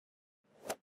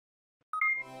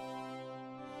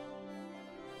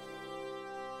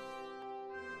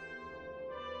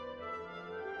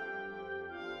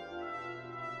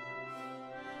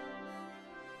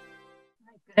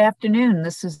Afternoon.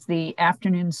 This is the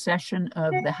afternoon session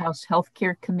of the House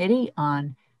Healthcare Committee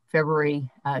on February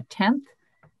 10th.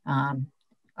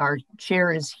 Our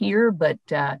chair is here, but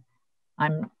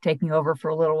I'm taking over for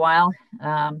a little while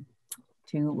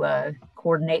to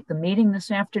coordinate the meeting this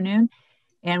afternoon.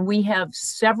 And we have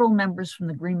several members from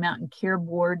the Green Mountain Care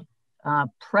Board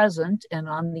present and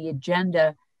on the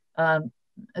agenda.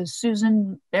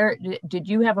 Susan Barrett, did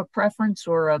you have a preference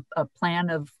or a plan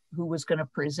of who was going to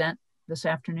present this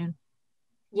afternoon?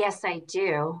 Yes, I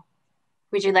do.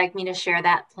 Would you like me to share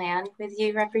that plan with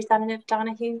you, Representative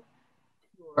Donahue?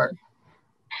 Sure.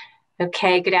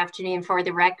 Okay, good afternoon. For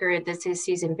the record, this is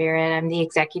Susan Barrett. I'm the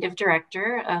Executive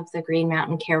Director of the Green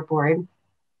Mountain Care Board.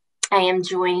 I am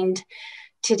joined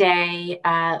today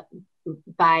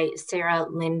by Sarah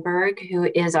Lindberg, who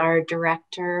is our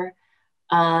Director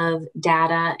of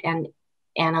Data and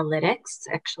Analytics.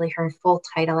 Actually, her full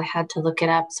title, I had to look it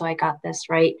up so I got this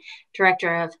right.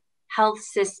 Director of Health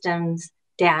Systems,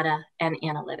 Data and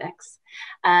Analytics.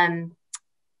 I'm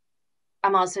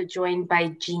also joined by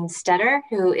Jean Stetter,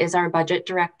 who is our Budget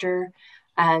Director.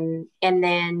 And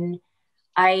then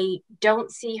I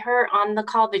don't see her on the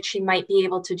call, but she might be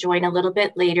able to join a little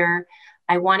bit later.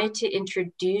 I wanted to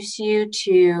introduce you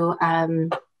to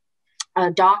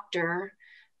a doctor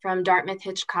from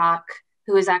Dartmouth-Hitchcock,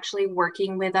 who is actually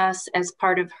working with us as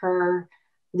part of her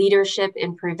leadership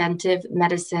in preventive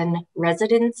medicine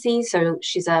residency. So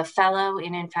she's a fellow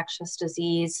in infectious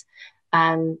disease,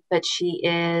 but she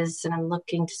is, and I'm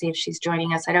looking to see if she's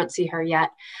joining us. I don't see her yet.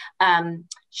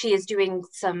 She is doing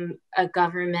some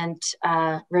government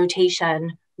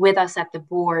rotation with us at the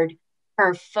board.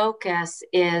 Her focus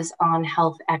is on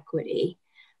health equity.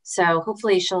 So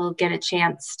hopefully she'll get a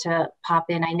chance to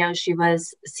pop in. I know she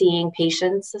was seeing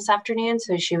patients this afternoon,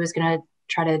 so she was going to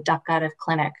try to duck out of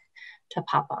clinic to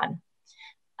pop on.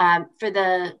 For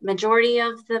the majority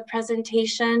of the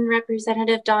presentation,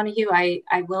 Representative Donahue,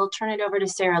 I will turn it over to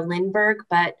Sarah Lindberg,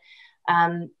 but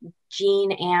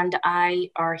Jean and I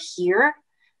are here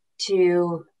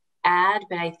to add,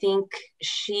 but I think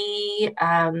she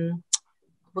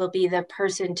will be the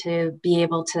person to be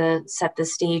able to set the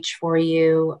stage for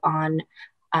you on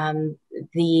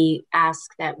the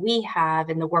ask that we have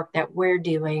and the work that we're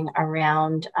doing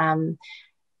around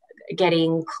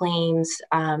getting claims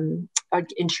or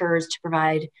insurers to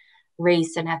provide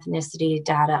race and ethnicity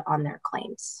data on their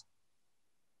claims.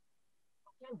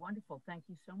 Okay, wonderful. Thank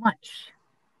you so much.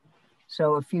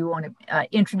 So if you want to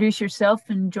introduce yourself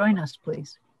and join us,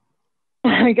 please.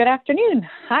 Good afternoon.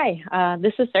 Hi,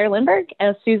 this is Sarah Lindberg.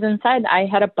 As Susan said, I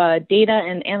head up a data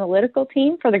and analytical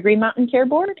team for the Green Mountain Care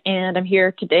Board, and I'm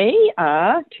here today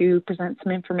to present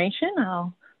some information.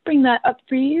 I'll bring that up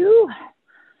for you.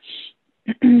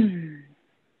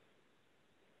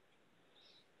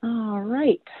 All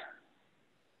right.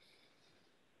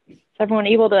 Is everyone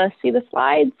able to see the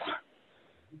slides?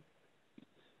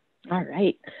 All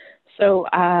right. So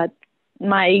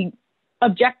my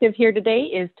objective here today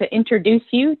is to introduce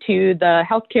you to the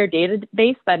healthcare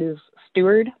database that is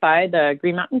stewarded by the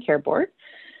Green Mountain Care Board,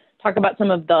 talk about some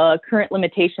of the current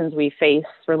limitations we face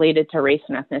related to race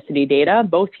and ethnicity data,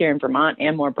 both here in Vermont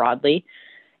and more broadly,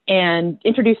 and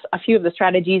introduce a few of the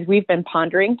strategies we've been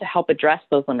pondering to help address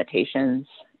those limitations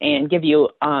and give you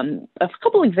a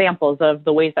couple examples of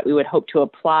the ways that we would hope to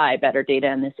apply better data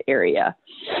in this area.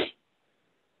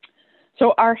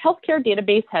 So our healthcare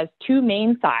database has two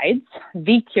main sides.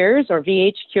 VCures, or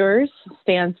VHCures,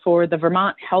 stands for the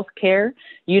Vermont Healthcare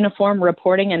Uniform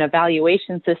Reporting and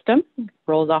Evaluation System,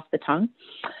 rolls off the tongue.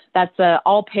 That's an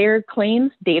all-payer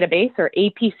claims database, or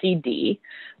APCD,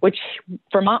 which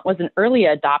Vermont was an early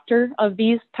adopter of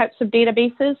these types of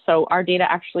databases. So our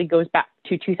data actually goes back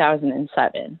to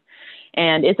 2007.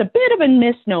 And it's a bit of a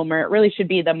misnomer. It really should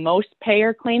be the most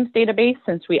payer claims database,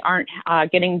 since we aren't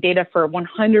getting data for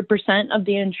 100% of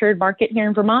the insured market here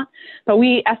in Vermont. But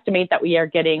we estimate that we are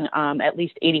getting at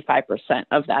least 85%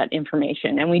 of that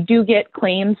information. And we do get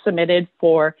claims submitted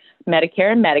for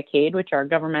Medicare and Medicaid, which are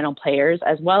governmental payers,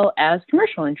 as well as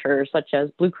commercial insurers such as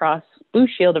Blue Cross Blue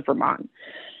Shield of Vermont.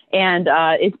 And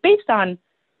it's based on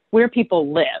where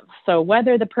people live. So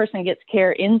whether the person gets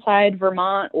care inside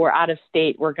Vermont or out of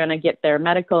state, we're going to get their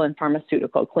medical and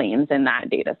pharmaceutical claims in that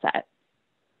data set.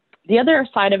 The other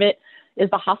side of it is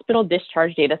the hospital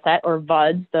discharge data set, or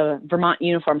VUDS, the Vermont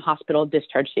Uniform Hospital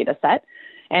Discharge Data Set.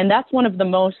 And that's one of the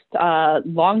most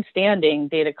long-standing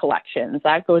data collections.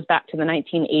 That goes back to the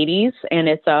 1980s, and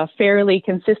it's a fairly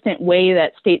consistent way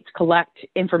that states collect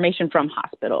information from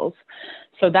hospitals.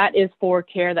 So that is for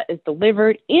care that is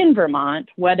delivered in Vermont,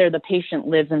 whether the patient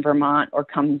lives in Vermont or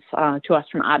comes to us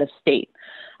from out of state.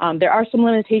 There are some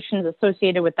limitations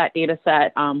associated with that data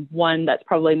set. One that's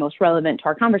probably most relevant to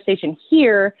our conversation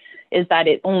here is that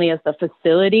it only is the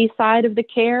facility side of the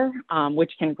care,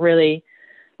 which can really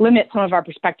limit some of our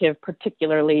perspective,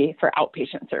 particularly for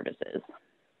outpatient services.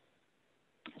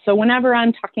 So whenever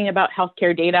I'm talking about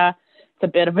healthcare data, it's a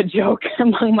bit of a joke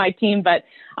among my team, but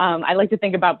I like to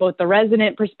think about both the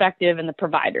resident perspective and the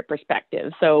provider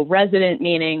perspective. So resident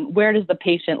meaning, where does the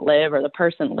patient live or the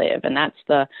person live? And that's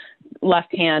the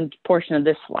left-hand portion of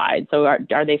this slide. So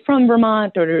are they from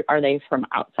Vermont or are they from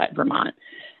outside Vermont?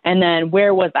 And then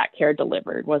where was that care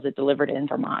delivered? Was it delivered in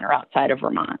Vermont or outside of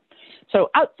Vermont? So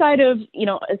outside of,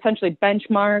 essentially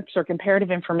benchmarks or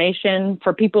comparative information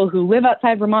for people who live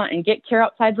outside Vermont and get care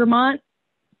outside Vermont,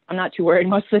 I'm not too worried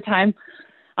most of the time.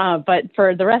 But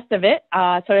for the rest of it,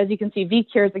 so as you can see,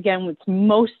 VCures, again, with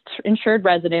most insured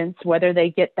residents, whether they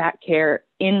get that care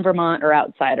in Vermont or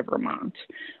outside of Vermont,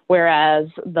 whereas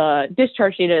the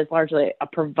discharge data is largely a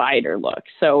provider look.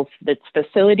 So it's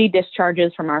facility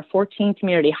discharges from our 14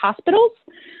 community hospitals.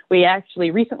 We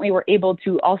actually recently were able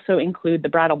to also include the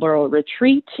Brattleboro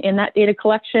Retreat in that data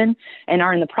collection and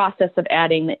are in the process of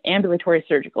adding the ambulatory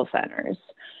surgical centers.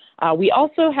 We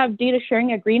also have data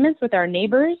sharing agreements with our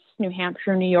neighbors, New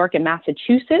Hampshire, New York, and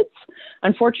Massachusetts.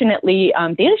 Unfortunately,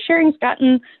 data sharing's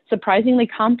gotten surprisingly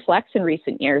complex in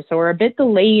recent years, so we're a bit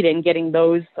delayed in getting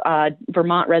those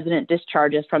Vermont resident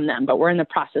discharges from them, but we're in the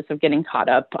process of getting caught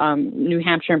up. New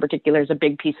Hampshire in particular is a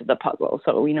big piece of the puzzle,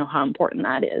 so we know how important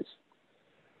that is.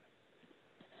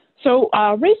 So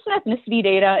race and ethnicity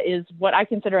data is what I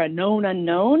consider a known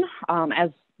unknown. As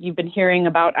you've been hearing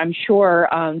about, I'm sure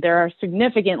there are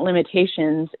significant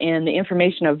limitations in the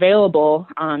information available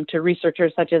to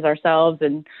researchers such as ourselves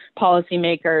and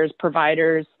policymakers,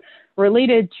 providers,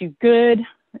 related to good,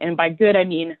 and by good I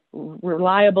mean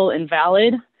reliable and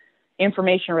valid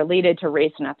information related to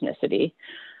race and ethnicity.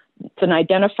 It's an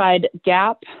identified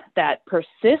gap that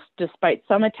persists despite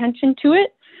some attention to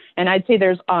it. And I'd say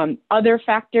there's other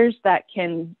factors that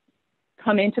can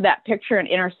come into that picture and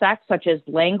intersect, such as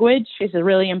language is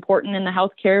really important in the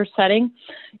healthcare setting.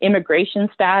 Immigration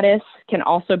status can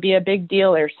also be a big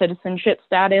deal, or citizenship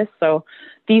status. So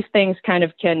these things kind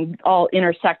of can all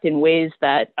intersect in ways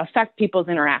that affect people's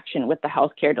interaction with the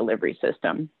healthcare delivery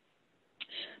system.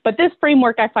 But this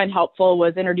framework I find helpful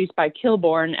was introduced by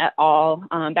Kilborn et al.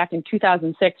 Back in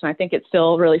 2006, and I think it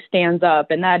still really stands up,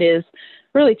 and that is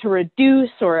really to reduce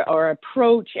or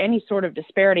approach any sort of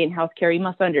disparity in healthcare, you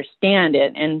must understand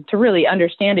it. And to really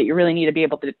understand it, you really need to be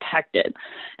able to detect it.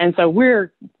 And so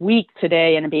we're weak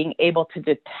today in being able to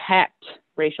detect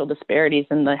racial disparities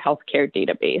in the healthcare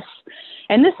database.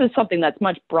 And this is something that's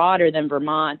much broader than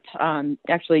Vermont.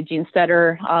 Actually, Gene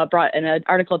Stetter brought an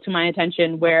article to my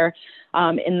attention where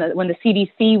when the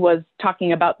CDC was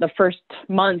talking about the first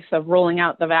months of rolling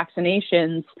out the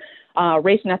vaccinations,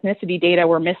 race and ethnicity data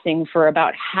were missing for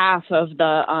about half of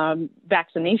the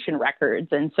vaccination records.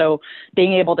 And so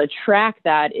being able to track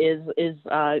that is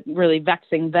really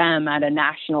vexing them at a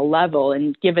national level.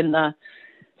 And given the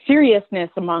seriousness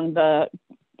among the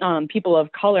people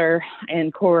of color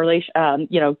and correlation,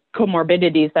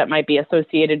 comorbidities that might be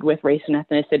associated with race and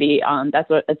ethnicity,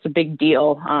 that's a big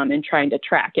deal in trying to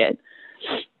track it.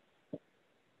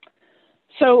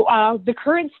 So the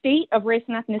current state of race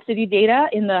and ethnicity data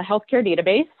in the healthcare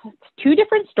database, it's two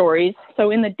different stories. So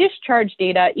in the discharge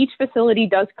data, each facility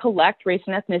does collect race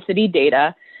and ethnicity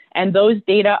data, and those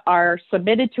data are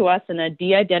submitted to us in a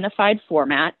de-identified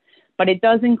format, but it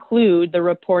does include the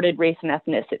reported race and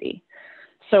ethnicity.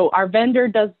 So our vendor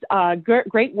does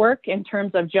great work in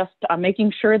terms of just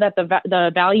making sure that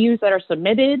the values that are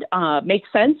submitted make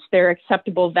sense. They're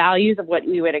acceptable values of what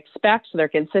we would expect, so they're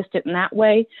consistent in that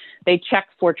way. They check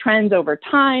for trends over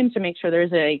time to make sure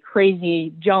there's a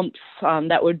crazy jumps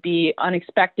that would be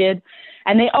unexpected.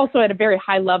 And they also, at a very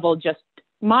high level, just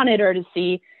monitor to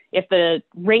see if the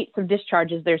rates of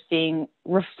discharges they're seeing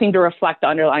seem to reflect the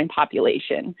underlying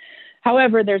population.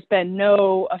 However, there's been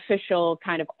no official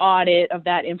kind of audit of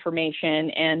that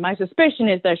information, and my suspicion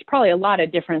is there's probably a lot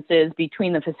of differences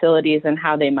between the facilities and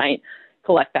how they might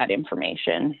collect that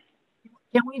information.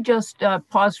 Can we just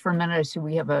pause for a minute? I see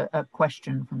we have a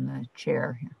question from the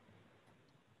chair here.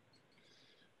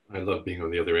 I love being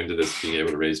on the other end of this, being able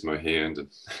to raise my hand.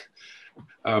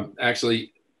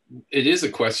 Actually, it is a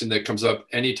question that comes up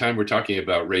anytime we're talking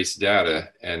about race data,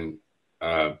 and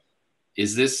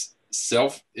is this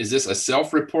is this a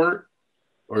self-report,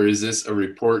 or is this a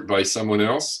report by someone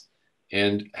else?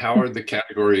 And how are the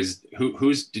categories,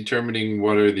 who's determining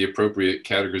what are the appropriate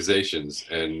categorizations?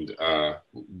 And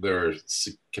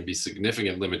can be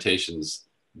significant limitations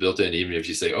built in, even if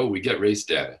you say, oh, we get race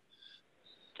data.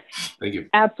 Thank you.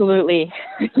 Absolutely.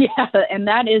 Yeah, and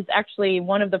that is actually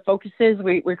one of the focuses.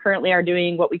 We currently are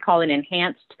doing what we call an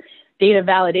enhanced data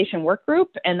validation work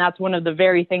group, and that's one of the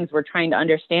very things we're trying to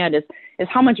understand is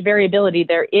how much variability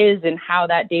there is in how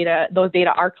those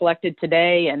data are collected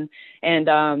today, and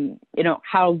you know,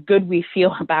 how good we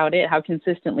feel about it, how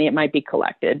consistently it might be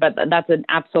collected. But that's an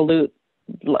absolute,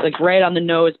 like, right on the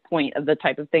nose point of the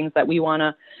type of things that we want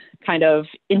to kind of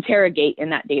interrogate in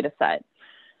that data set.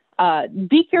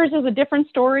 VCures is a different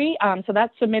story. So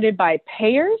that's submitted by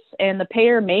payers, and the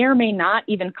payer may or may not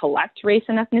even collect race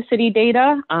and ethnicity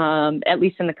data, at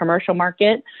least in the commercial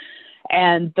market.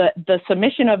 And the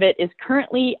submission of it is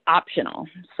currently optional.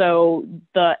 So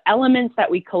the elements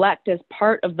that we collect as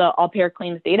part of the all payer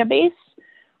claims database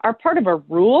are part of a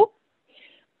rule.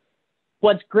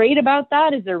 What's great about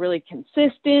that is they're really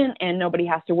consistent and nobody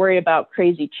has to worry about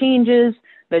crazy changes.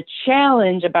 The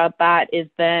challenge about that is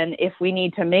then if we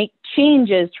need to make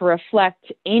changes to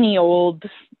reflect any old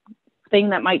thing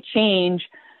that might change,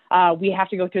 we have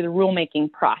to go through the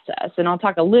rulemaking process. And I'll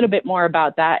talk a little bit more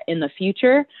about that in the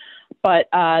future. But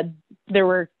there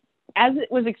were, as it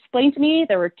was explained to me,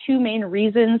 there were two main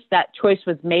reasons that choice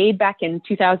was made back in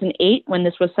 2008 when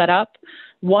this was set up.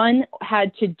 One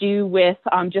had to do with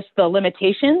just the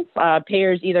limitations.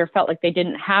 Payers either felt like they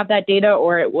didn't have that data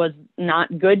or it was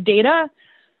not good data.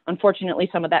 Unfortunately,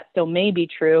 some of that still may be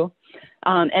true.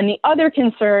 And the other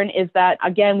concern is that,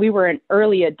 again, we were an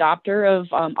early adopter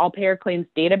of all payer claims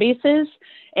databases.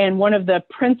 And one of the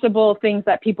principal things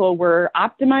that people were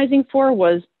optimizing for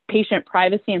was patient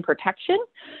privacy and protection.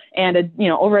 And, you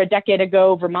know, over a decade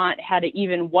ago, Vermont had an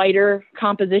even wider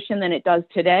composition than it does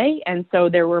today. And so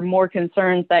there were more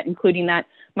concerns that including that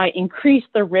might increase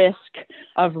the risk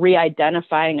of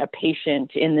re-identifying a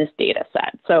patient in this data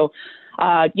set. So,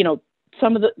 you know,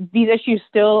 some of these issues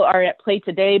still are at play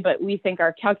today, but we think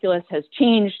our calculus has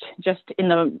changed just in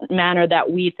the manner that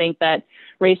we think that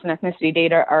race and ethnicity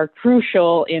data are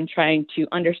crucial in trying to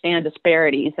understand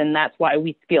disparities, and that's why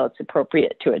we feel it's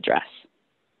appropriate to address.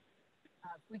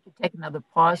 If we could take another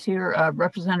pause here.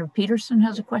 Representative Peterson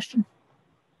has a question.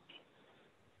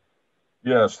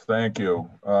 Yes, thank you.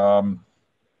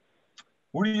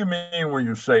 What do you mean when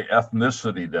you say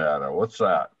ethnicity data? What's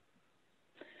that?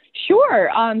 Sure.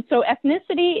 So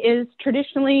ethnicity is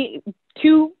traditionally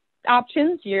two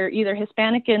options. You're either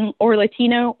Hispanic or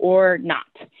Latino or not.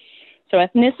 So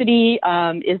ethnicity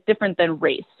is different than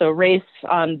race. So race,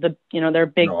 there are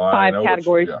big five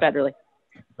categories federally.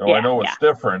 No, I know it's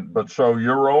different, but so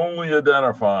you're only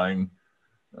identifying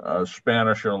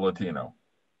Spanish or Latino.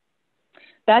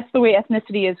 That's the way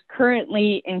ethnicity is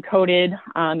currently encoded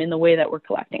in the way that we're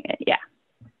collecting it. Yeah.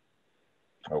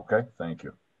 Okay, thank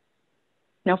you.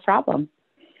 No problem.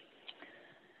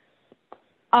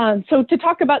 So to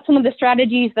talk about some of the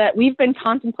strategies that we've been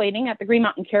contemplating at the Green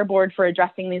Mountain Care Board for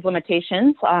addressing these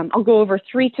limitations, I'll go over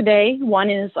three today. One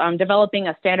is developing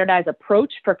a standardized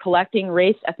approach for collecting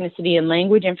race, ethnicity, and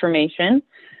language information.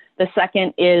 The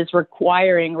second is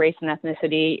requiring race and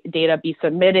ethnicity data be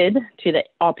submitted to the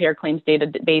All Payer Claims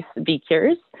Database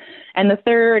VCures. And the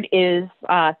third is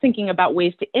thinking about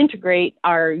ways to integrate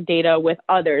our data with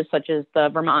others, such as the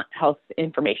Vermont Health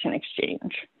Information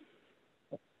Exchange.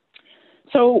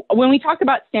 So when we talk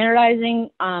about standardizing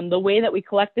the way that we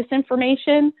collect this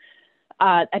information,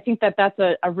 I think that that's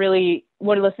a really,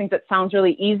 one of those things that sounds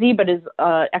really easy, but is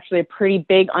actually a pretty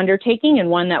big undertaking and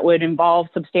one that would involve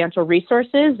substantial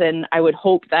resources. And I would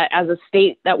hope that as a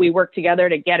state that we work together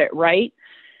to get it right.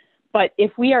 But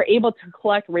if we are able to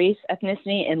collect race,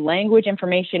 ethnicity, and language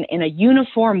information in a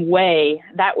uniform way,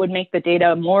 that would make the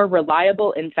data more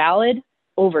reliable and valid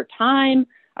over time,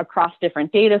 across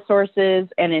different data sources,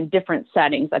 and in different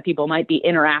settings that people might be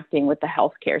interacting with the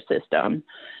healthcare system.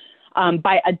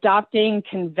 By adopting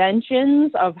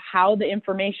conventions of how the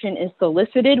information is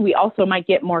solicited, we also might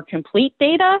get more complete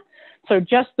data. So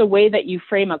just the way that you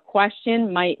frame a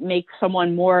question might make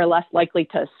someone more or less likely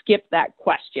to skip that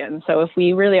question. So if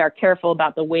we really are careful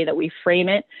about the way that we frame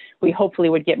it, we hopefully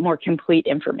would get more complete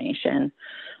information.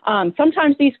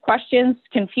 Sometimes these questions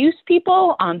confuse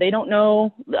people. They don't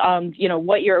know,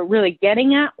 what you're really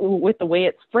getting at with the way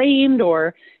it's framed,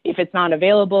 or if it's not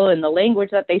available in the language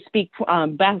that they speak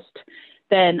best.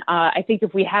 Then I think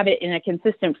if we have it in a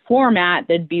consistent format,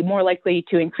 they'd be more likely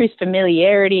to increase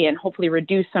familiarity and hopefully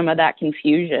reduce some of that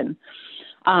confusion.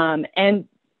 And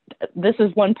this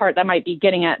is one part that might be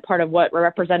getting at part of what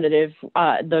Representative,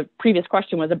 the previous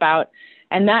question was about.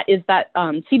 And that is that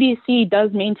CDC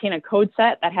does maintain a code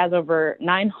set that has over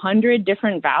 900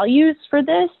 different values for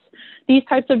these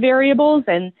types of variables.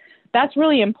 And that's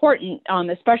really important,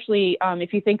 especially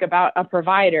if you think about a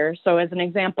provider. So as an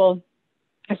example,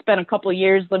 I spent a couple of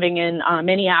years living in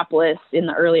Minneapolis in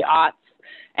the early aughts.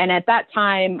 And at that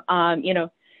time,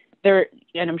 there,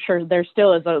 and I'm sure there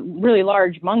still is a really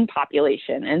large Hmong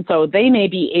population. And so they may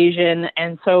be Asian,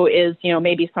 and so is,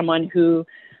 maybe someone who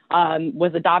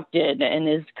was adopted and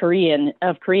is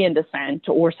of Korean descent,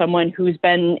 or someone who's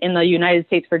been in the United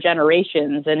States for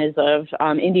generations and is of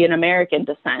Indian American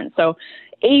descent. So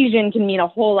Asian can mean a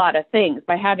whole lot of things.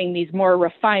 By having these more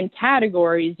refined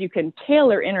categories, you can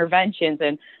tailor interventions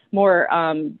and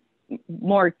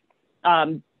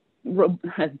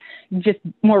just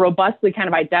more robustly kind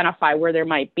of identify where there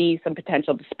might be some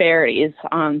potential disparities.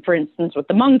 For instance, with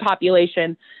the Hmong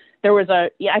population, there was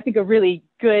I think a really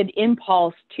good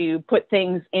impulse to put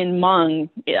things in Hmong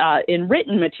in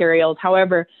written materials.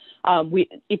 However,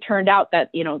 it turned out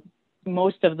that,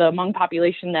 most of the Hmong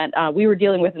population that we were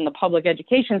dealing with in the public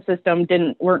education system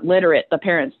weren't literate. The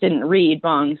parents didn't read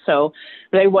Hmong. So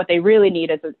what they really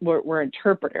needed were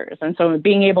interpreters. And so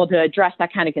being able to address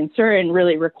that kind of concern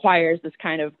really requires this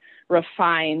kind of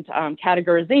refined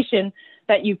categorization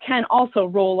that you can also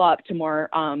roll up to more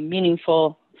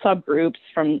meaningful subgroups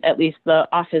from at least the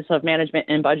Office of Management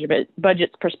and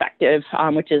Budget's perspective,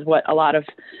 which is what a lot of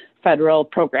federal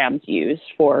programs use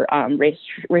for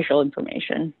racial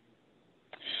information.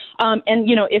 And,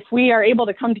 if we are able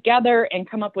to come together and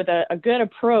come up with a good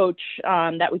approach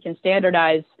that we can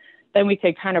standardize, then we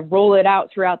could kind of roll it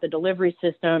out throughout the delivery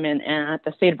system and at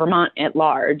the state of Vermont at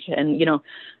large. And,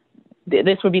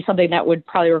 this would be something that would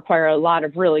probably require a lot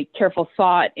of really careful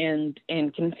thought and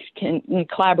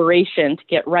collaboration to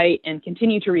get right and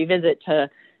continue to revisit to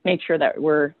make sure that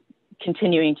we're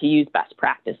continuing to use best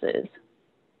practices.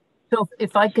 So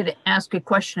if I could ask a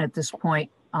question at this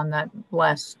point on that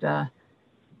last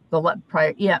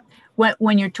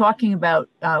when you're talking about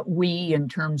we in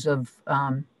terms of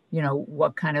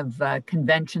what kind of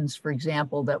conventions, for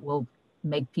example, that will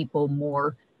make people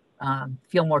more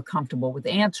feel more comfortable with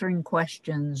answering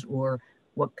questions, or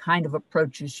what kind of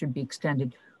approaches should be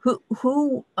extended,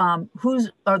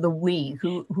 who's are the we,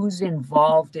 who's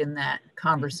involved in that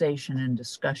conversation and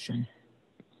discussion?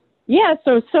 Yeah,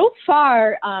 so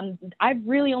far, I've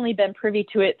really only been privy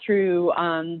to it through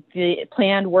the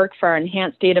planned work for our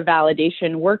enhanced data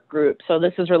validation work group. So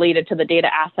this is related to the data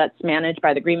assets managed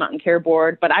by the Green Mountain Care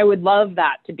Board, but I would love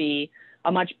that to be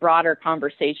a much broader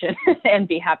conversation and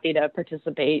be happy to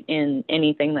participate in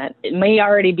anything that may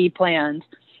already be planned.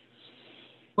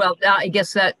 Well, I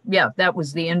guess that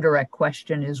was the indirect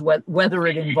question, is whether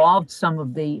it involved some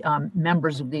of the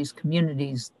members of these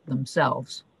communities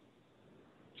themselves.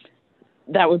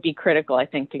 That would be critical, I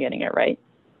think, to getting it right.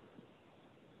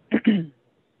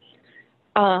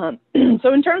 So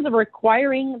in terms of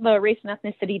requiring the race and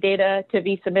ethnicity data to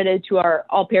be submitted to our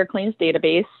all-payer claims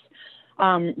database,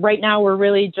 right now we're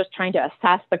really just trying to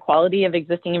assess the quality of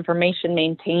existing information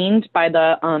maintained by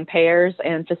the payers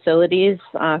and facilities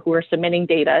who are submitting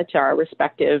data to our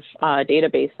respective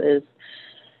databases.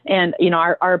 And,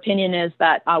 our opinion is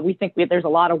that we think there's a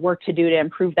lot of work to do to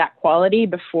improve that quality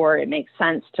before it makes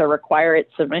sense to require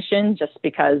its submission, just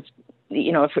because,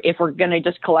 if we're going to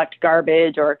just collect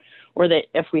garbage or that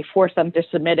if we force them to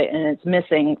submit it and it's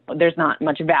missing, there's not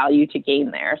much value to gain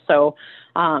there. So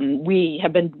we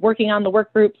have been working on the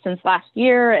work group since last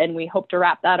year, and we hope to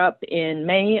wrap that up in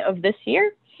May of this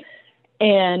year.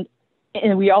 And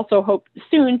we also hope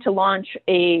soon to launch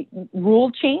a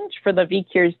rule change for the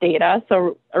VCures data.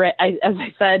 So as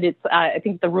I said, I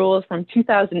think the rule is from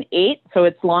 2008, so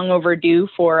it's long overdue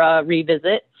for a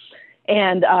revisit.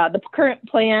 And the current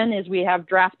plan is we have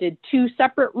drafted two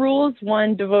separate rules,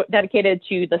 one dedicated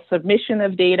to the submission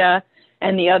of data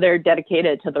and the other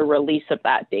dedicated to the release of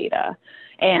that data.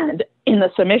 And in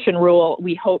the submission rule,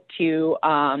 we hope to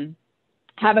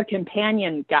have a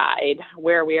companion guide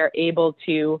where we are able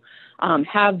to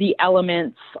have the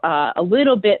elements a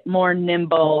little bit more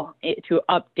nimble to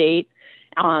update.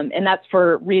 And that's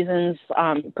for reasons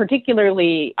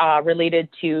particularly related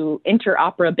to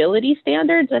interoperability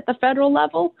standards at the federal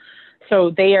level.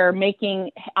 So they are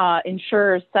making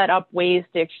insurers set up ways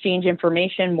to exchange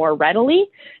information more readily.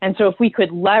 And so if we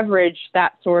could leverage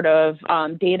that sort of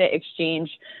data exchange,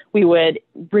 we would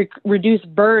reduce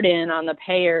burden on the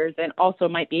payers and also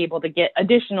might be able to get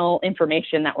additional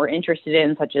information that we're interested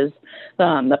in, such as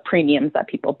the premiums that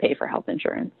people pay for health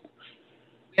insurance.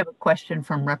 We have a question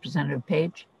from Representative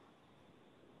Page.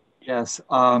 Yes.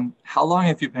 How long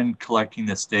have you been collecting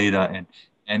this data,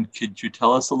 and could you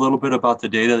tell us a little bit about the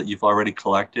data that you've already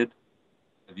collected?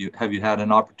 Have you had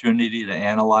an opportunity to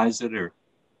analyze it, or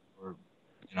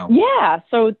you know? Yeah.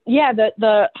 So yeah,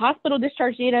 the hospital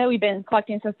discharge data we've been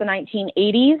collecting since the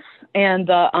 1980s, and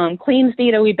the claims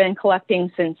data we've been collecting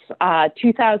since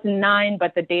 2009,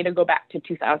 but the data go back to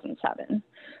 2007.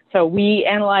 So we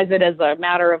analyze it as a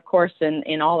matter of course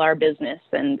in all our business.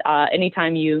 And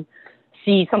anytime you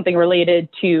see something related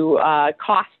to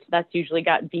cost, that's usually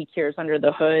got VCures under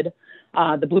the hood.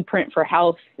 The Blueprint for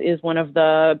Health is one of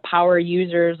the power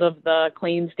users of the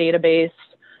claims database.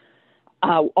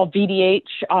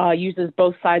 VDH uses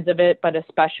both sides of it, but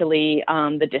especially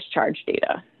the discharge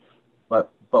data.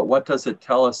 But what does it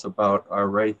tell us about our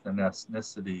race and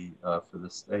ethnicity for the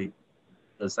state?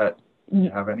 Does that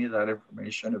have any of that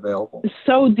information available?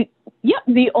 So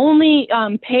the only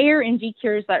payer in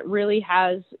VCures that really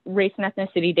has race and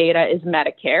ethnicity data is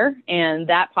Medicare, and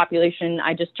that population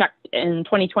I just checked in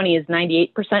 2020 is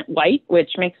 98% white,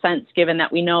 which makes sense given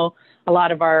that we know a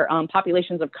lot of our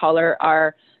populations of color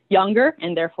are younger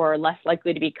and therefore less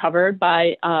likely to be covered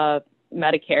by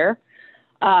Medicare.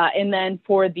 And then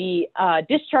for the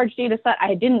discharge data set,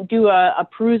 I didn't do a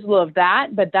perusal of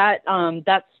that, but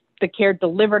that's the care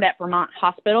delivered at Vermont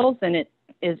hospitals, and it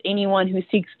is anyone who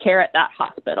seeks care at that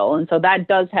hospital. And so that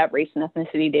does have race and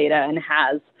ethnicity data and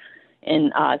has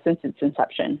since its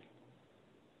inception.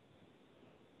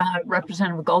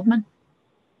 Representative Goldman?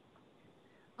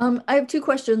 I have two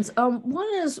questions. One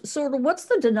is sort of what's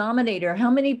the denominator? How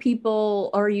many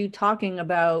people are you talking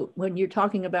about when you're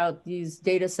talking about these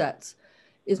data sets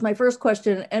is my first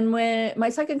question. And my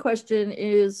second question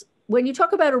is when you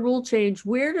talk about a rule change,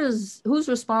 who's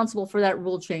responsible for that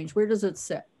rule change? Where does it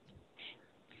sit?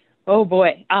 Oh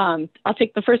boy, I'll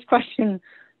take the first question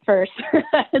first.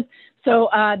 So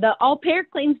the all payer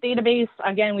claims database,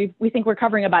 again, we think we're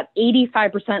covering about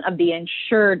 85% of the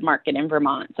insured market in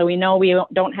Vermont. So we know we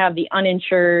don't have the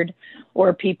uninsured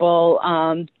or people,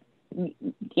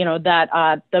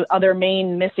 that the other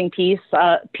main missing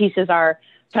pieces are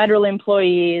federal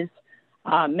employees,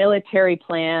 military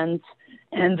plans,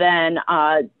 and then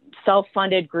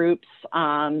self-funded groups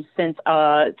since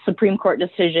a Supreme Court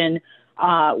decision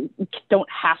don't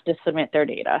have to submit their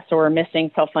data. So we're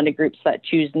missing self-funded groups that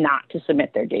choose not to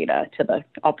submit their data to the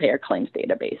all-payer claims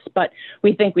database. But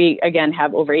we think we, again,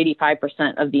 have over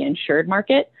 85% of the insured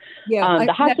market. Yeah,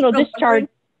 the hospital discharge.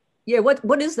 Yeah,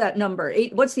 what is that number?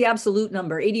 What's the absolute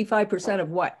number? 85% of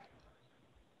what?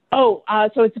 Oh,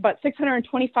 so it's about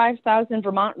 625,000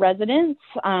 Vermont residents.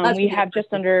 We have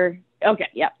just under, okay,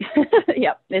 yep.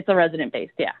 Yep, it's a resident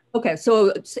based, yeah. Okay,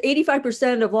 so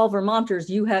 85% of all Vermonters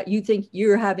you think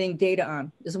you're having data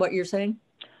on, is what you're saying?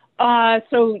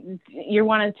 So you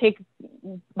want to take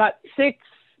about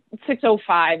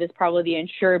 605 is probably the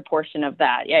insured portion of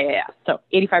that. Yeah. So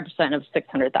 85% of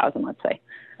 600,000, let's say.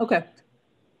 Okay.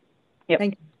 Yep.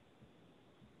 Thank you.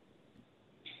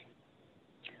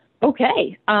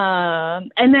 Okay,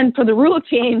 and then for the rule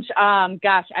change,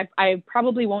 gosh, I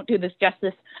probably won't do this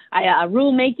justice.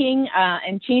 Rule making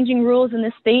and changing rules in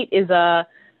the state is a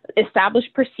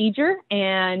established procedure,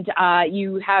 and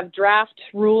you have draft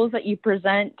rules that you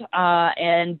present,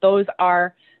 and those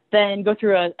are then go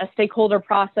through a stakeholder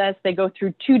process. They go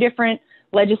through two different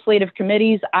legislative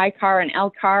committees, ICAR and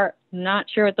LCAR. Not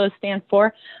sure what those stand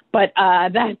for, but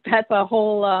that's a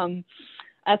whole.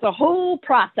 That's a whole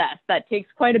process that takes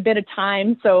quite a bit of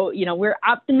time. So, we're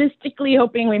optimistically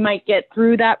hoping we might get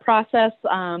through that process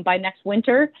by next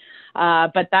winter,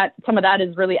 but some of that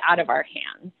is really out of our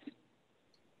hands.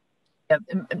 Yeah,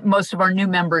 most of our new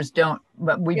members don't,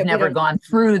 but we've never gone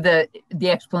through the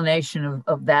explanation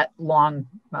of that long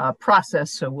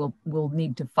process. So we'll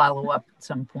need to follow up at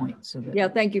some point. So that, yeah,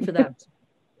 thank you for that.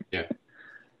 Yeah.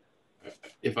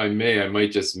 If I may, I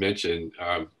might just mention,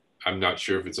 I'm not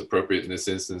sure if it's appropriate in this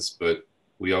instance, but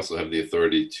we also have the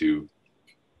authority to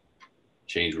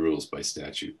change rules by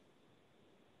statute.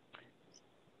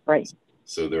 Right.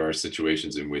 So there are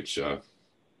situations in which,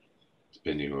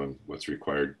 depending on what's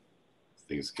required,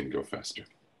 things can go faster.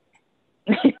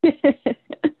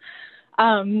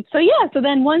 So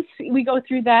then once we go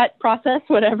through that process,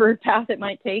 whatever path it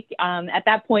might take, at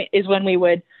that point is when we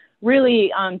would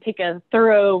really take a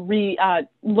thorough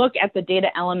look at the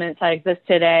data elements that exist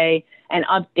today and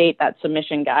update that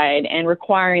submission guide. And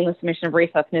requiring the submission of race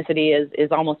ethnicity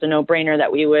is almost a no-brainer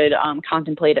that we would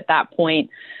contemplate at that point.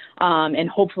 And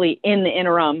hopefully in the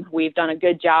interim, we've done a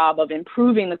good job of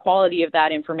improving the quality of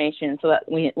that information so that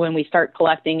when we start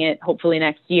collecting it, hopefully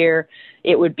next year,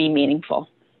 it would be meaningful.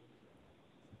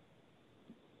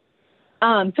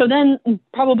 So then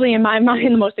probably in my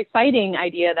mind, the most exciting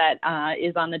idea that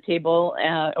is on the table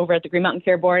over at the Green Mountain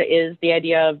Care Board is the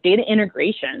idea of data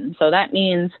integration. So that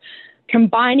means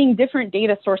combining different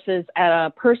data sources at a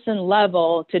person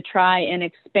level to try and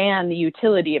expand the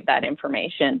utility of that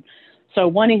information. So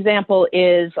one example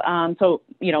is,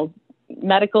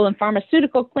 medical and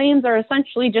pharmaceutical claims are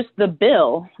essentially just the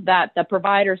bill that the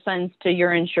provider sends to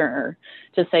your insurer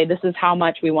to say, this is how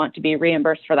much we want to be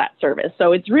reimbursed for that service.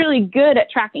 So it's really good at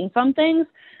tracking some things,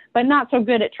 but not so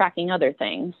good at tracking other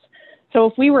things. So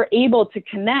if we were able to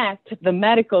connect the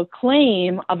medical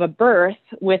claim of a birth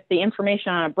with the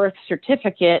information on a birth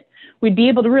certificate, we'd be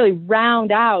able to really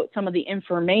round out some of the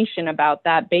information about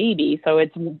that baby. So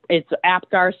it's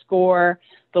APGAR score,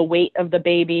 the weight of the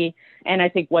baby. And I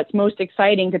think what's most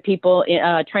exciting to people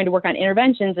trying to work on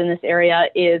interventions in this area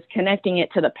is connecting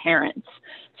it to the parents.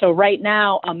 So right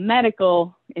now, a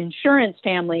medical insurance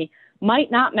family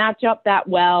might not match up that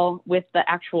well with the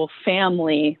actual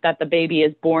family that the baby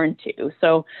is born to.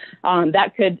 So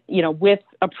that could, with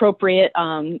appropriate,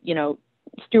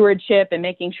 stewardship and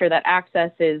making sure that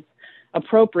access is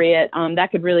appropriate, that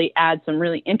could really add some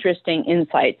really interesting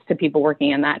insights to people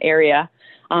working in that area.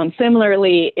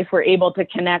 Similarly, if we're able to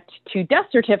connect to death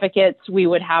certificates, we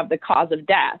would have the cause of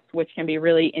death, which can be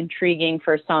really intriguing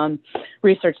for some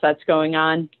research that's going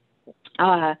on.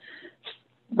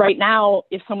 Right now,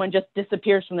 if someone just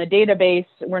disappears from the database,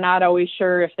 we're not always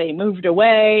sure if they moved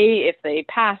away, if they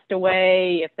passed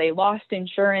away, if they lost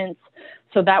insurance.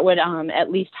 So that would at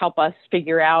least help us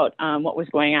figure out what was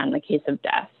going on in the case of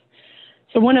death.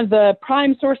 So one of the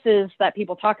prime sources that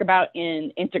people talk about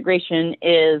in integration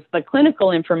is the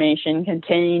clinical information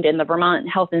contained in the Vermont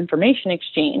Health Information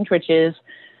Exchange, which is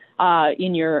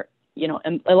in your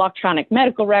electronic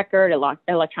medical record,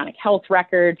 electronic health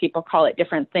record. People call it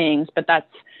different things, but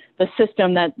that's the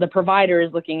system that the provider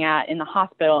is looking at in the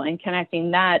hospital, and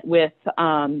connecting that with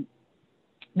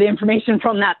the information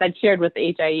from that's shared with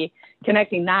the HIE,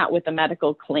 connecting that with the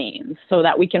medical claims so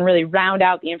that we can really round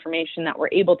out the information that we're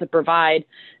able to provide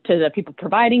to the people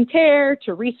providing care,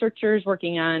 to researchers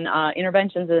working on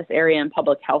interventions in this area, and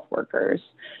public health workers.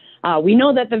 We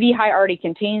know that the VHI already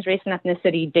contains race and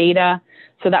ethnicity data,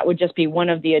 so that would just be one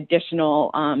of the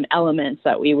additional elements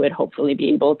that we would hopefully be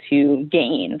able to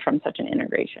gain from such an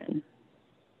integration.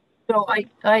 So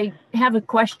I have a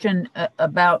question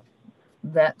about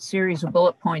that series of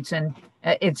bullet points, and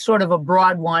it's sort of a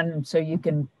broad one, so you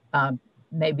can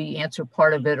maybe answer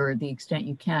part of it or the extent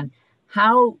you can.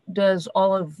 How does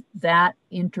all of that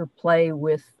interplay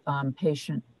with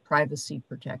patient privacy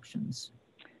protections?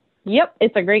 Yep,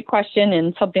 it's a great question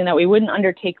and something that we wouldn't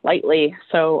undertake lightly.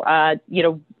 So,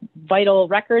 vital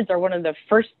records are one of the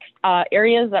first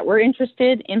areas that we're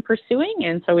interested in pursuing.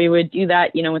 And so we would do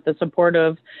that, with the support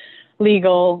of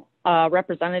legal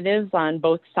representatives on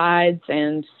both sides,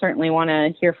 and certainly want to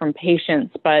hear from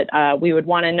patients. But we would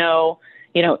want to know,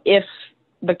 if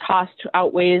the cost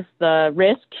outweighs the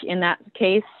risk in that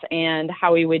case, and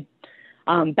how we would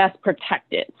best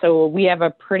protect it. So we have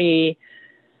a pretty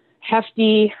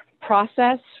hefty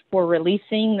process for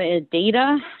releasing the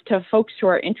data to folks who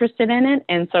are interested in it.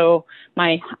 And so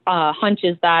my hunch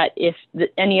is that if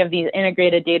any of these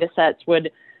integrated data sets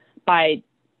would, by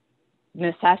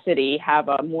necessity, have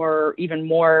a even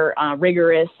more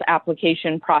rigorous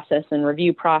application process and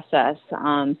review process,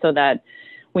 so that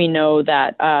we know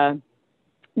that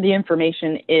the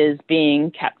information is being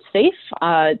kept safe.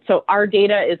 So our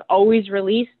data is always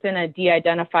released in a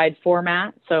de-identified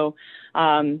format. So,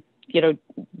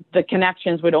 the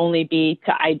connections would only be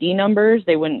to ID numbers.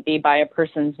 They wouldn't be by a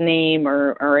person's name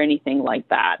or anything like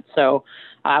that. So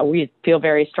we feel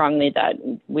very strongly that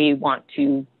we want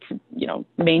to,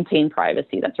 maintain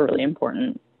privacy. That's a really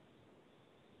important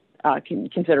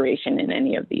consideration in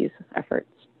any of these efforts.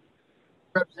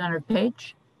 Representative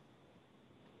Page?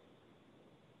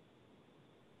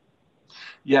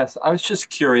 Yes, I was just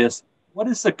curious, what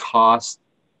is the cost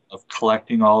of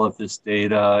collecting all of this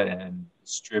data and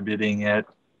distributing it,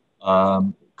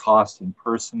 cost in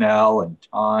personnel and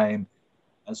time,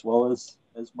 as well as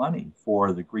money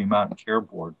for the Green Mountain Care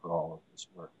Board for all of this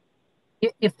work?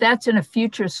 If that's in a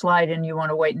future slide and you want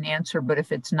to wait and answer, but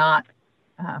if it's not,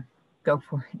 go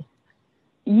for it.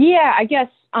 Yeah, I guess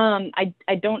I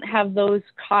don't have those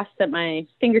costs at my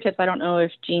fingertips. I don't know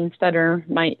if Jean Stutter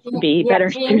might be better.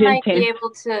 Jean might be able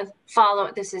to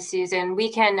follow. This is Susan.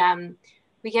 We can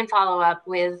follow up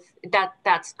with that.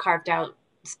 That's carved out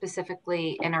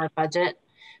specifically in our budget,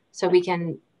 so we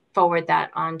can forward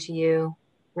that on to you,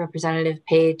 Representative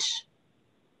Page.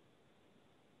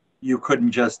 You couldn't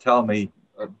just tell me,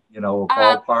 a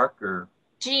ballpark or?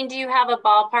 Jean, do you have a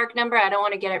ballpark number? I don't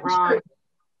want to get it wrong. Sure.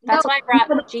 That's No, why I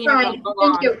brought Jean along.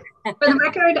 Thank you. For the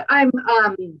record, I'm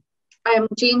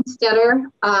Jean Stetter,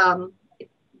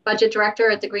 budget director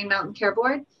at the Green Mountain Care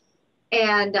Board.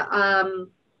 And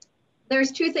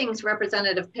there's two things,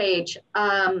 Representative Page.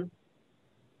 Sarah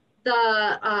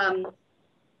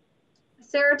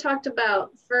talked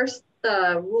about first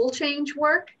the rule change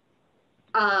work.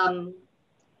 And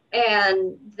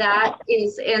that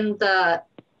is in the,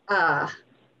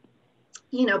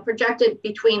 projected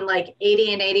between like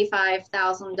 $80,000 and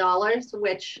 $85,000,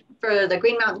 which for the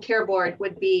Green Mountain Care Board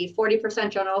would be 40%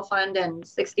 general fund and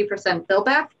 60% bill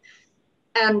back.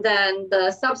 And then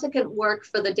the subsequent work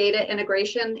for the data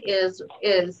integration is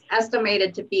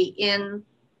estimated to be in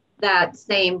that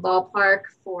same ballpark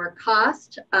for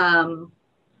cost.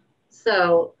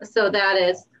 So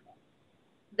that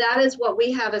is what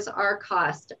we have as our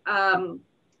cost.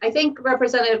 I think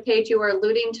Representative Page, you were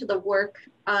alluding to the work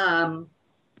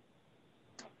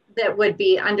that would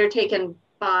be undertaken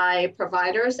by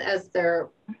providers as they're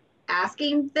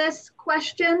asking this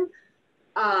question.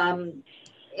 I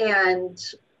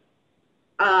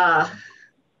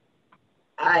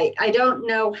don't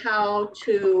know how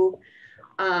to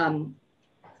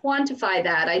quantify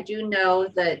that. I do know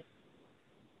that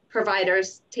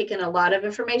providers take in a lot of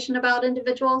information about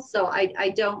individuals, so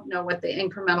I don't know what the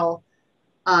incremental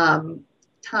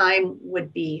time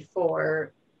would be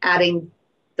for adding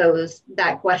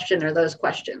that question or those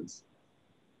questions.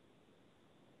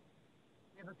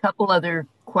 I have a couple other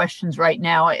questions right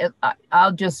now.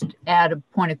 I'll just add a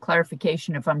point of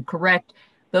clarification. If I'm correct,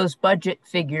 those budget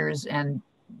figures and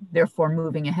therefore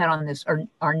moving ahead on this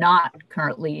are not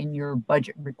currently in your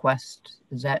budget request.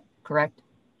 Is that correct?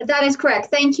 That is correct.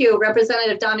 Thank you,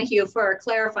 Representative Donahue, for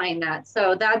clarifying that.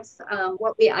 So that's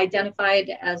what we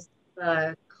identified as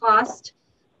the cost,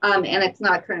 and it's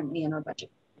not currently in our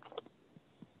budget.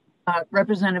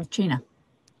 Representative Chena.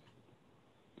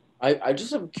 I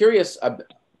just am curious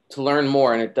to learn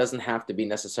more, and it doesn't have to be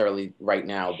necessarily right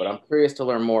now, but I'm curious to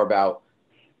learn more about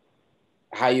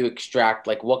how you extract,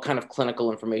 like what kind of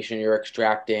clinical information you're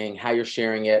extracting, how you're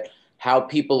sharing it, how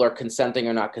people are consenting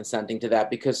or not consenting to that.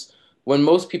 Because when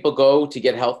most people go to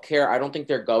get healthcare, I don't think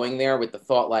they're going there with the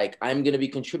thought like, I'm going to be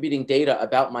contributing data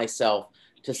about myself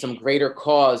to some greater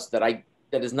cause that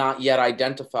is not yet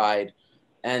identified.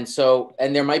 And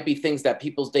there might be things that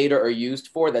people's data are used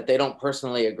for that they don't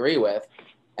personally agree with.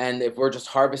 And if we're just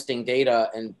harvesting data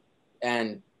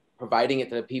and providing it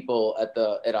to the people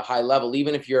at a high level,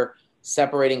 even if you're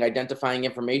separating, identifying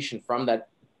information from that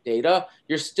data,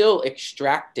 you're still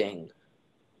extracting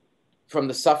from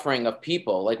the suffering of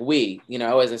people. Like we,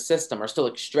 as a system are still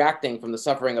extracting from the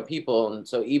suffering of people. And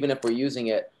so even if we're using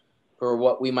it for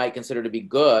what we might consider to be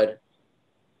good,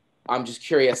 I'm just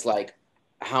curious, like,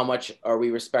 how much are we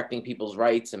respecting people's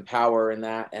rights and power in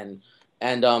that?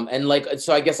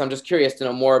 So I guess I'm just curious to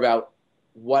know more about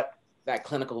what that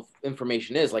clinical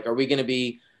information is. Like, are we going to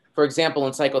be, for example,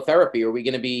 in psychotherapy, are we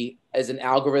going to be, as an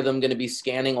algorithm, going to be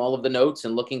scanning all of the notes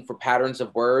and looking for patterns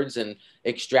of words and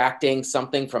extracting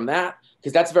something from that?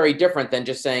 Because that's very different than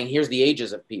just saying, here's the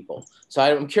ages of people. So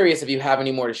I'm curious if you have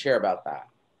any more to share about that.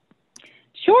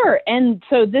 Sure. And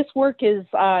so this work is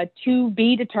to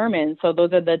be determined. So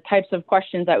those are the types of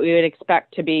questions that we would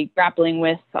expect to be grappling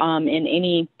with in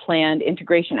any planned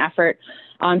integration effort.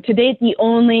 To date, the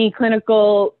only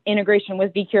clinical integration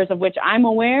with VCures of which I'm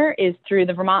aware is through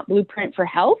the Vermont Blueprint for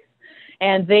Health.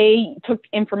 And they took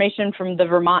information from the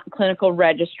Vermont Clinical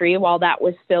Registry while that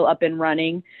was still up and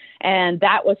running. And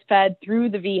that was fed through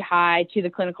the VHI to the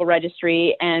clinical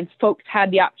registry, and folks had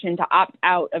the option to opt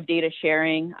out of data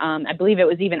sharing. I believe it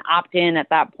was even opt-in at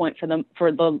that point for the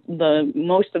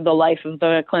most of the life of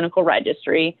the clinical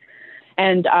registry.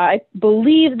 And I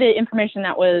believe the information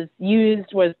that was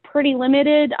used was pretty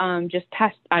limited, it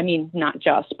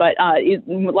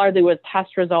largely was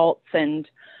test results and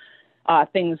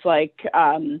things like,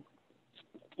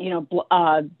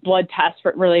 blood tests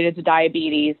related to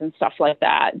diabetes and stuff like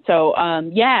that. So,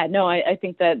 I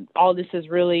think that all this is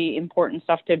really important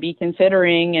stuff to be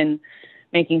considering and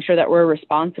making sure that we're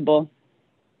responsible.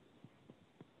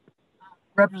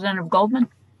 Representative Goldman.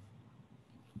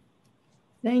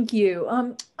 Thank you.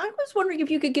 I was wondering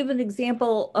if you could give an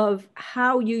example of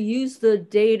how you use the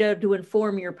data to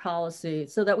inform your policy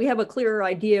so that we have a clearer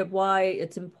idea of why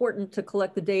it's important to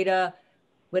collect the data,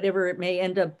 whatever it may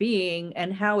end up being,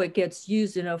 and how it gets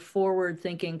used in a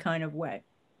forward-thinking kind of way.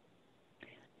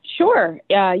 Sure.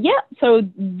 So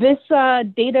this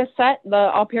data set, the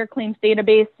All-Payer Claims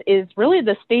Database, is really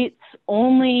the state's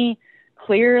only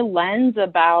clear lens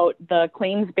about the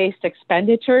claims-based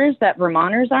expenditures that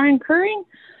Vermonters are incurring.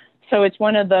 So it's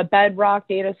one of the bedrock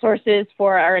data sources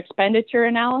for our expenditure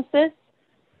analysis.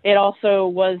 It also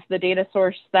was the data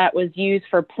source that was used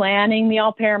for planning the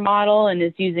all-payer model and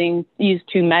is used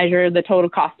to measure the total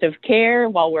cost of care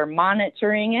while we're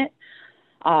monitoring it.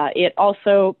 It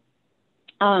also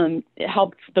it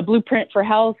helped the Blueprint for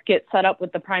Health get set up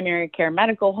with the primary care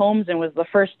medical homes and was the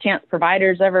first chance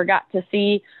providers ever got to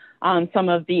see some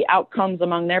of the outcomes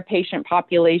among their patient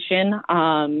population.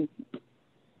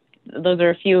 Those are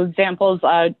a few examples.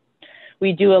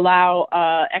 We do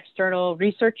allow external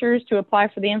researchers to apply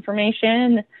for the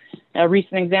information. A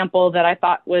recent example that I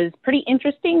thought was pretty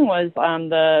interesting was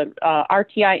the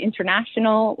RTI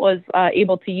International was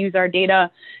able to use our data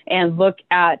and look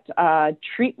at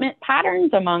treatment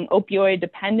patterns among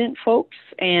opioid-dependent folks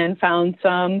and found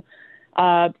some,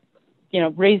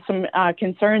 raised some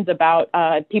concerns about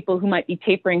people who might be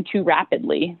tapering too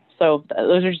rapidly. So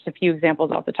those are just a few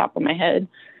examples off the top of my head.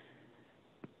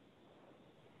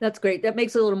 That's great. That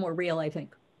makes it a little more real, I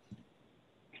think.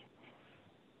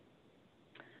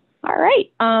 All right.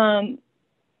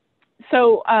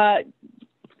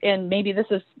 And maybe this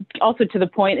is also to the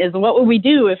point, is what would we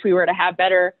do if we were to have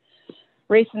better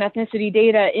race and ethnicity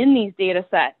data in these data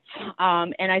sets?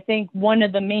 And I think one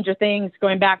of the major things,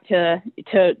 going back to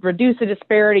reduce the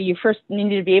disparity, you first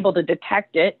need to be able to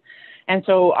detect it. And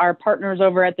so our partners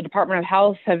over at the Department of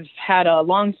Health have had a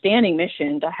long-standing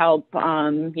mission to help,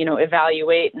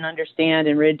 evaluate and understand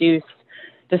and reduce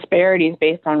disparities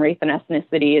based on race and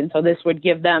ethnicity. And so this would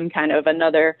give them kind of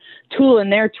another tool in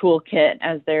their toolkit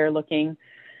as they're looking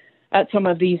at some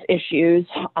of these issues.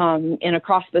 And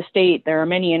across the state, there are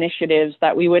many initiatives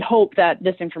that we would hope that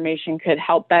this information could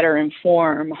help better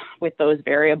inform with those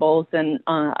variables. And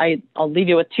I'll leave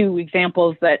you with two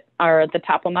examples that are at the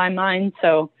top of my mind.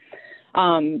 So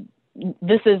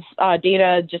this is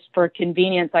data just for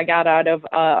convenience I got out of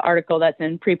an article that's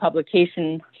in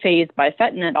pre-publication phase by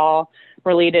Fenton et al.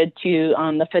 Related to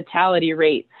the fatality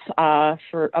rates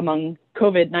among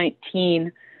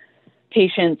COVID-19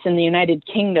 patients in the United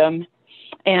Kingdom.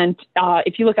 And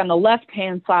if you look on the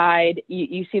left-hand side,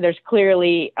 you see there's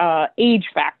clearly age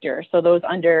factor. So those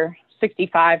under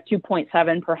 65,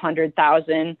 2.7 per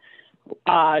 100,000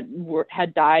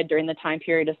 had died during the time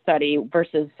period of study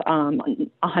versus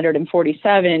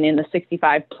 147 in the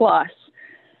 65 plus.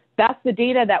 That's the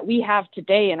data that we have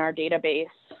today in our database.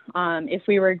 If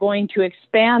we were going to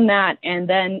expand that and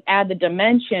then add the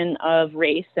dimension of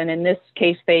race, and in this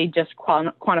case, they just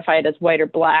quantify it as white or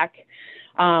black,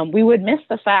 we would miss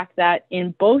the fact that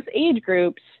in both age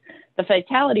groups, the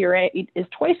fatality rate is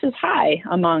twice as high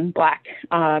among Black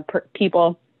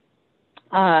people.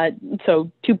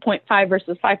 So 2.5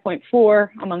 versus 5.4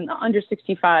 among the under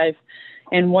 65,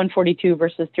 and 142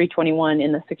 versus 321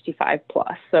 in the 65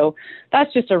 plus. So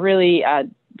that's just a really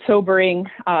sobering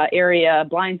area,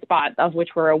 blind spot of which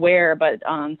we're aware, but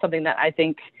something that I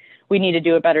think we need to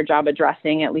do a better job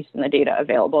addressing, at least in the data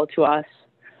available to us.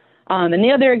 And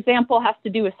the other example has to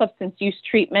do with substance use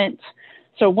treatment.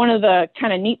 So one of the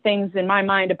kind of neat things in my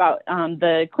mind about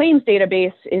the claims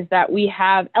database is that we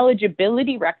have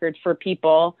eligibility records for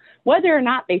people, whether or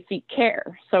not they seek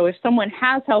care. So if someone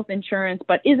has health insurance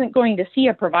but isn't going to see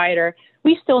a provider,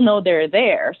 we still know they're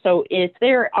there. So if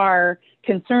there are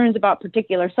concerns about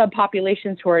particular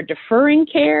subpopulations who are deferring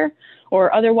care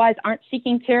or otherwise aren't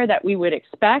seeking care that we would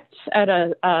expect at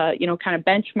a kind of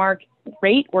benchmark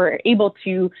rate, we're able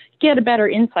to get a better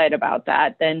insight about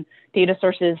that than data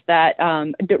sources that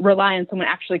rely on someone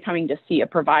actually coming to see a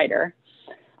provider.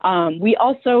 We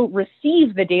also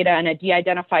receive the data in a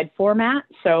de-identified format.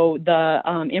 So the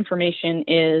information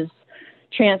is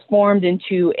transformed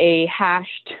into a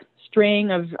hashed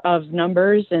string of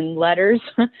numbers and letters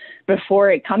before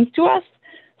it comes to us.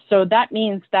 So that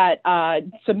means that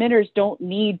submitters don't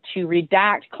need to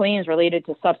redact claims related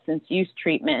to substance use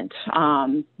treatment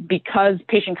because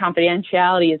patient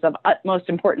confidentiality is of utmost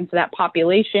importance to that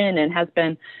population and has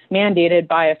been mandated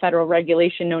by a federal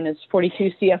regulation known as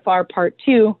 42 CFR Part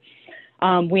 2.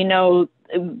 We know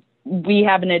we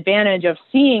have an advantage of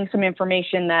seeing some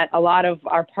information that a lot of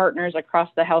our partners across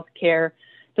the healthcare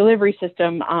delivery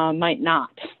system might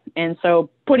not. And so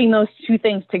putting those two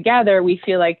things together, we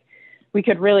feel like we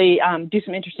could really do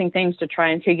some interesting things to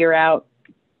try and figure out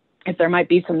if there might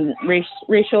be some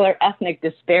racial or ethnic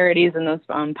disparities in those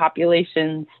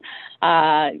populations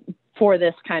for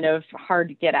this kind of hard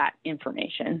to get at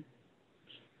information.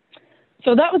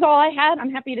 So that was all I had.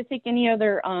 I'm happy to take any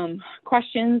other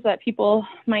questions that people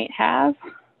might have.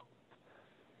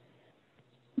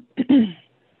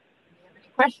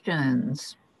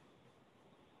 Questions?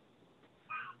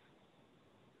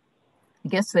 I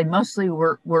guess they mostly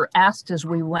were asked as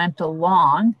we went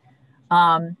along.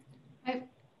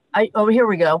 Oh, here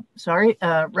we go. Sorry,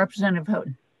 Representative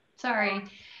Houghton. Sorry.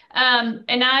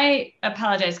 And I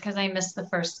apologize because I missed the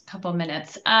first couple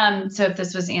minutes. So if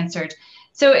this was answered.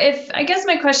 So I guess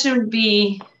my question would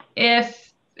be,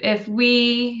 if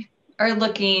we are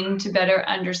looking to better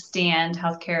understand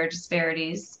healthcare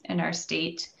disparities in our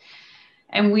state,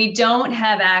 and we don't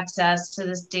have access to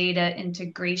this data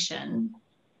integration,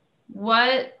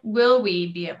 what will we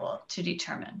be able to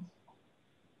determine?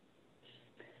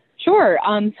 Sure.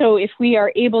 So if we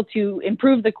are able to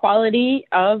improve the quality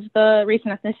of the race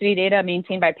and ethnicity data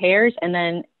maintained by payers, and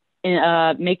then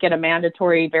make it a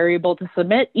mandatory variable to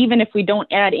submit, even if we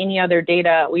don't add any other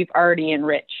data, we've already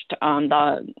enriched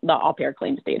the all-payer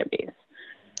claims database.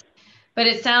 But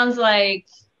it sounds like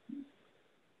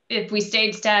if we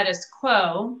stayed status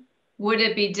quo, would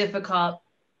it be difficult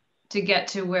to get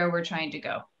to where we're trying to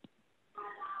go?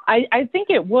 I think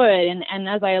it would, and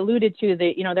as I alluded to,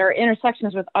 there are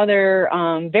intersections with other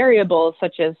variables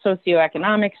such as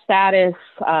socioeconomic status,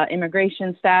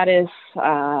 immigration status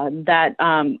that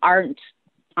aren't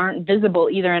visible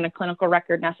either in a clinical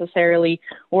record necessarily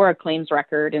or a claims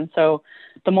record. And so,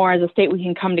 the more as a state we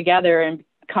can come together and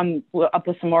come up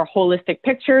with some more holistic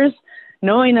pictures,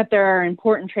 knowing that there are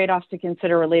important trade-offs to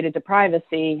consider related to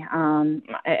privacy,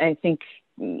 I think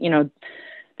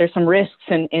there's some risks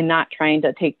in not trying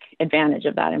to take advantage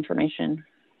of that information.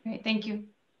 Great, thank you.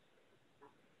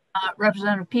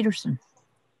 Representative Peterson.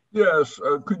 Yes,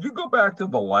 could you go back to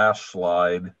the last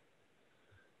slide?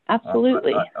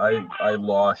 Absolutely. I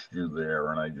lost you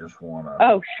there, and I just want to.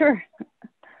 Oh, sure.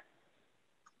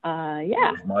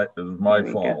 Yeah. It was my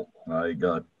fault. I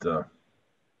got.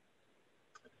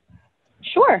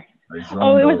 Sure.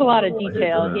 Oh, it was a lot of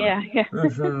detail. Yeah.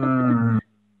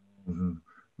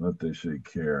 What they say,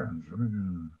 care.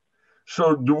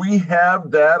 So do we have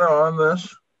data on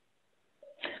this?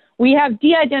 We have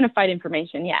de-identified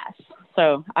information, yes.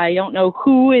 So I don't know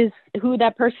who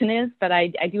that person is, but I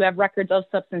do have records of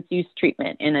substance use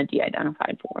treatment in a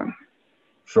de-identified form.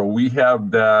 So we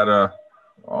have data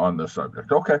on the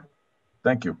subject. Okay,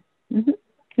 thank you. Mm-hmm.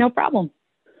 No problem.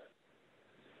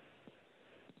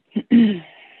 Anyone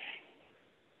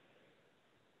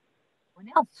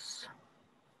else?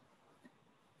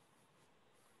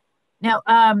 Now,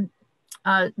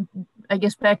 I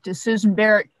guess back to Susan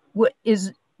Barrett.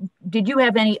 Did you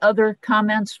have any other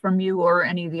comments from you or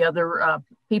any of the other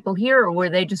people here, or were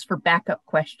they just for backup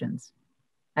questions?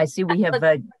 I see we have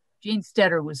Jean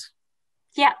Stetter was.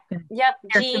 Yeah. Yep.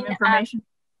 Jean information.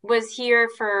 Was here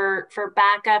for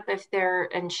backup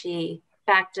and she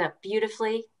backed up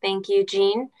beautifully. Thank you,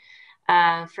 Jean,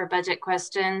 for budget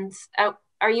questions. Oh,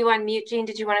 are you on mute, Jean?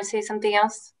 Did you want to say something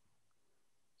else?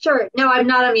 Sure. No, I'm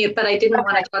not on mute, but I didn't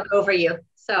want to talk over you.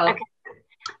 So okay.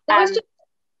 Go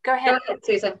Go ahead, ahead,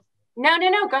 Susan. No,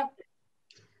 go.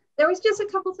 There was just a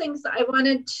couple things I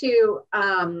wanted to,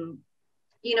 kind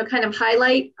of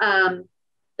highlight.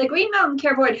 The Green Mountain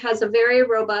Care Board has a very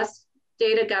robust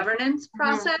data governance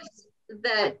process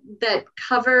that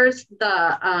covers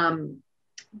the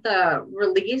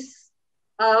release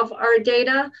of our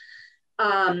data.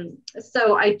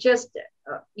 So I just,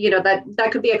 that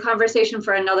could be a conversation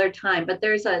for another time, but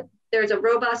there's a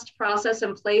robust process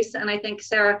in place. And I think,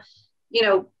 Sarah,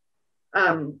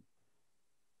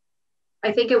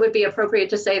 I think it would be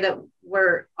appropriate to say that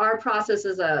our process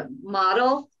is a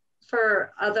model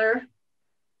for other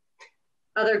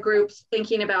groups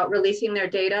thinking about releasing their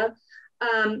data.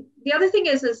 The other thing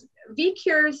is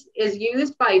VCures is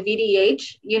used by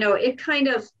VDH. It kind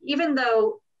of, even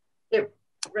though it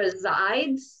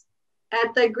resides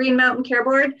at the Green Mountain Care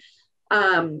Board,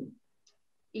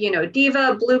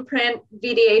 DIVA, Blueprint,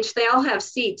 VDH, they all have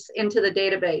seats into the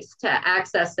database to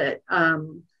access it.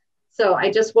 So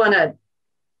I just want to,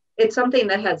 it's something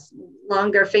that has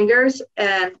longer fingers.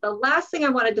 And the last thing I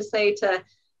wanted to say to,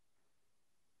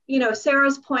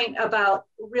 Sarah's point about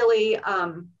really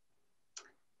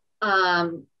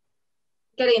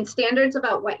getting standards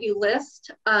about what you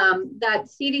list, that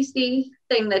CDC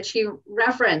thing that she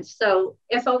referenced. So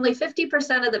if only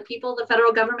 50% of the people, the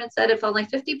federal government said, if only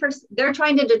 50%, they're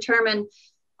trying to determine,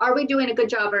 are we doing a good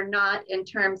job or not in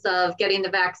terms of getting the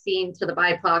vaccine to the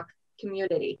BIPOC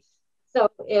community? So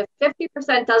if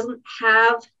 50% doesn't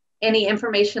have any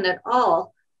information at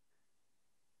all,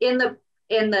 in the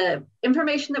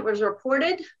information that was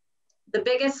reported, the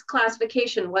biggest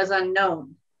classification was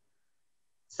unknown.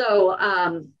 So,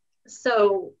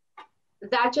 so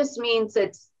that just means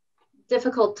it's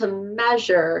difficult to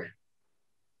measure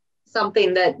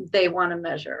something that they want to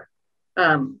measure.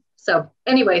 So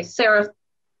anyway, Sarah,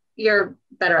 you're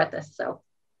better at this, so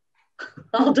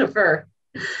I'll defer.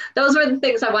 those were the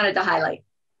things I wanted to highlight.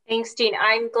 Thanks, Jean.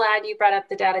 I'm glad you brought up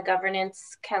the Data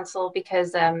Governance Council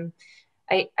because I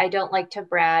don't like to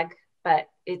brag, but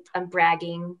I'm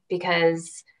bragging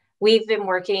because we've been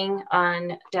working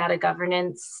on data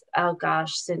governance, oh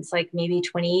gosh, since like maybe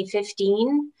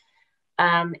 2015.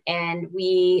 And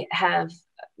we have,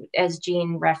 as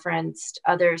Jean referenced,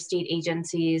 other state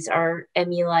agencies are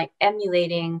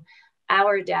emulating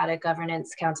our Data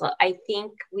Governance Council. I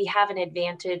think we have an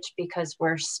advantage because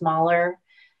we're smaller.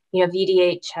 You know,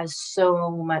 VDH has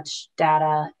so much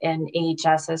data and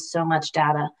AHS has so much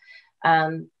data.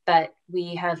 But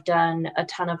we have done a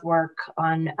ton of work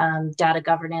on data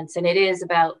governance, and it is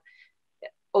about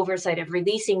oversight of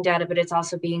releasing data, but it's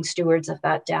also being stewards of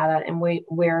that data and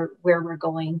where we're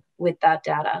going with that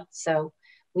data. So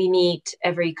we meet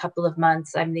every couple of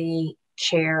months. I'm the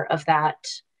chair of that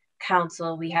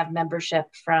council. We have membership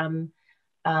from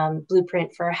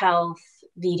Blueprint for Health,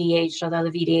 VDH, although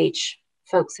the VDH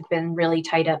folks have been really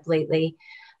tied up lately,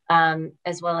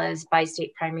 as well as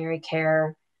Bi-State Primary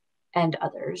Care and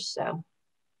others. So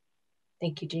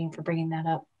thank you, Jean, for bringing that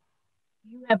up.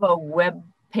 You have a web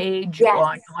page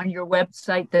Yes. on your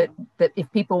website that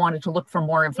if people wanted to look for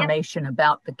more information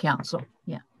about the council.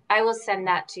 Yeah. I will send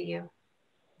that to you.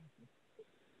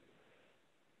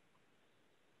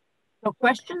 So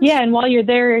questions? Yeah, and while you're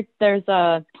there, there's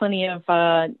plenty of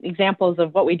examples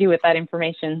of what we do with that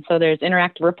information. So there's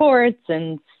interactive reports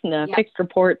and fixed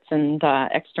reports and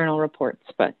external reports,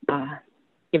 but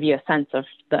give you a sense of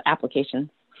the applications.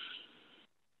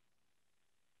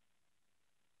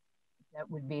 That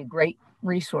would be a great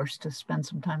resource to spend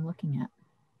some time looking at.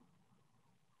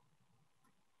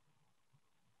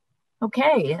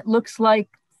 Okay, it looks like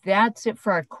that's it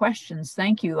for our questions.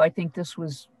 Thank you. I think this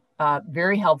was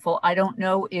very helpful. I don't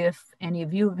know if any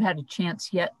of you have had a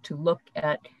chance yet to look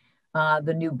at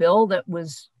the new bill that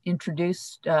was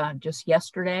introduced just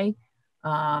yesterday,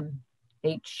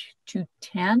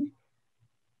 H210,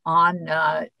 on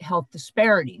health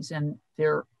disparities. And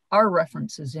there are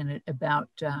references in it about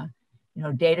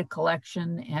data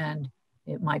collection, and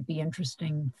it might be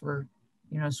interesting for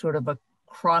sort of a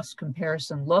cross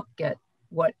comparison look at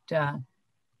what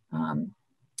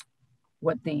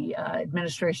the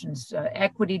administration's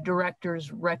equity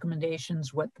director's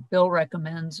recommendations, what the bill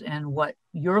recommends, and what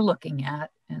you're looking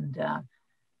at, and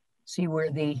see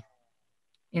where the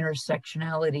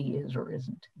intersectionality is or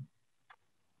isn't.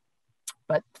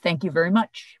 But thank you very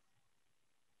much.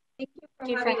 Thank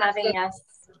you for having us.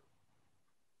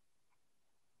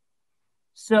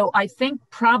 So I think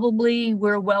probably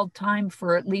we're well timed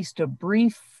for at least a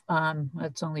brief,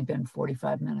 it's only been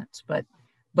 45 minutes, but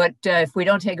if we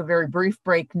don't take a very brief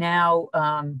break now,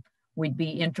 we'd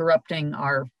be interrupting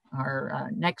our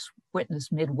next witness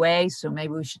midway. So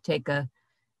maybe we should take a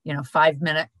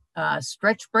 5-minute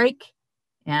stretch break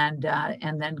and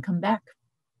then come back.